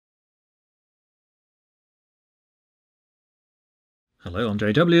Hello, I'm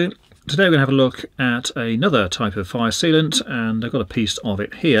JW. Today we're going to have a look at another type of fire sealant, and I've got a piece of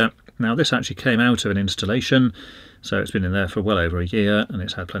it here. Now this actually came out of an installation, so it's been in there for well over a year and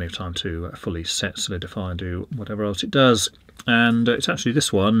it's had plenty of time to fully set, solidify and do whatever else it does. And it's actually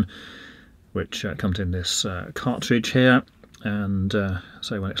this one which comes in this cartridge here, and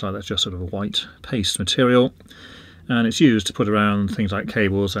so when it's like that, it's just sort of a white paste material. And it's used to put around things like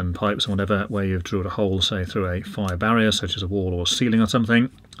cables and pipes and whatever, where you've drilled a hole, say, through a fire barrier, such as a wall or ceiling or something.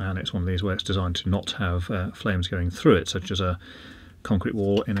 And it's one of these where it's designed to not have flames going through it, such as a concrete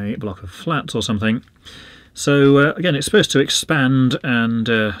wall in a block of flats or something. So again, it's supposed to expand and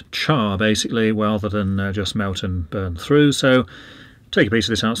char, basically, rather than just melt and burn through. So take a piece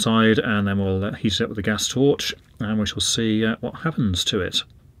of this outside, and then we'll heat it up with a gas torch, and we shall see what happens to it.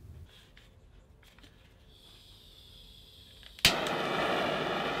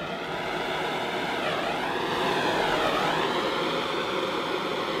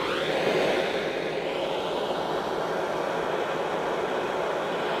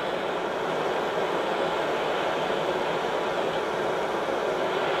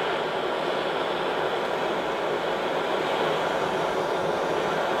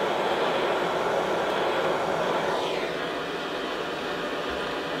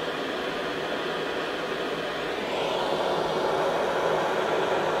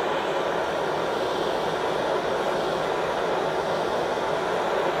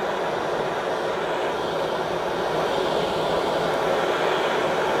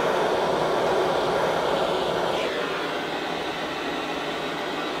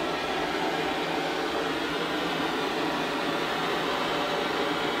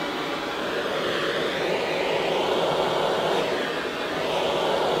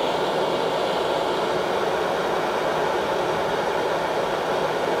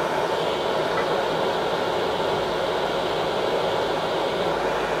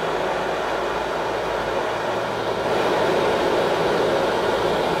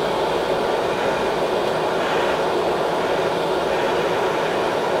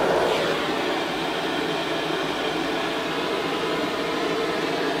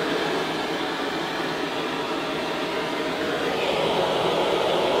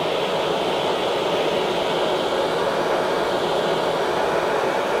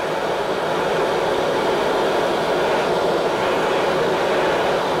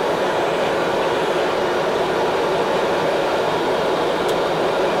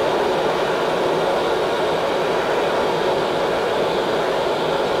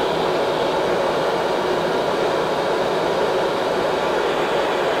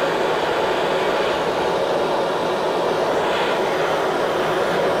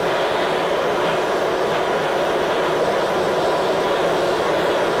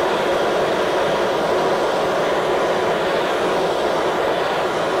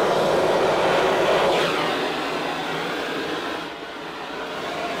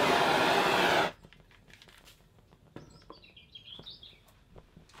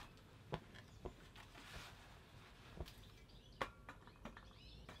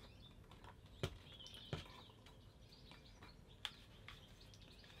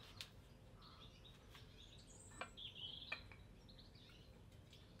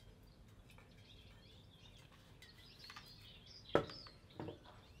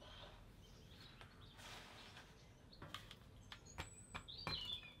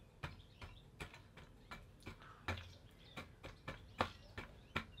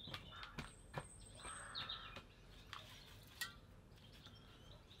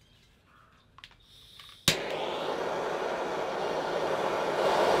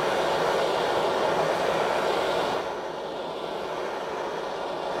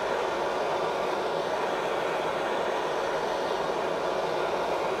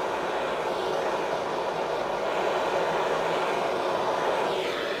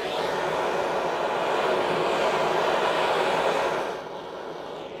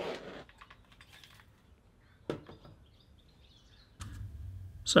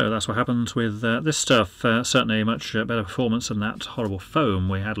 So that's what happens with this stuff. Certainly much better performance than that horrible foam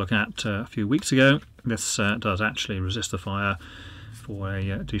we had a look at a few weeks ago. This does actually resist the fire for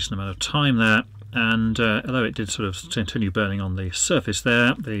a decent amount of time there, and although it did sort of continue burning on the surface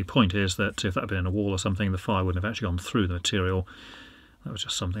there, the point is that if that had been in a wall or something, the fire wouldn't have actually gone through the material. That was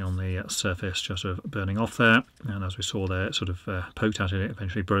just something on the surface just sort of burning off there, and as we saw there, it sort of poked at it, it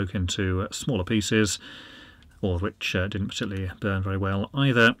eventually broke into smaller pieces, all of which didn't particularly burn very well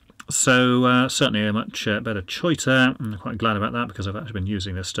either. So certainly a much better choice there. I'm quite glad about that, because I've actually been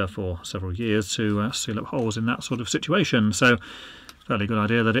using this stuff for several years to seal up holes in that sort of situation. So fairly good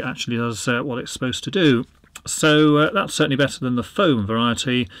idea that it actually does what it's supposed to do. So that's certainly better than the foam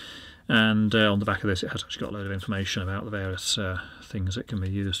variety, and on the back of this it has actually got a load of information about the various things it can be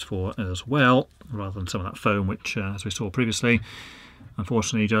used for as well, rather than some of that foam which, as we saw previously,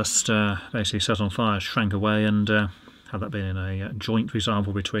 unfortunately just basically set on fire, shrank away, and had that been in a joint, for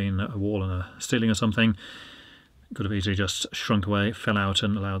example, between a wall and a ceiling or something, it could have easily just shrunk away, fell out,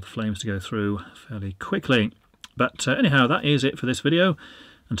 and allowed the flames to go through fairly quickly. But anyhow, that is it for this video.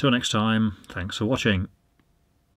 Until next time, thanks for watching.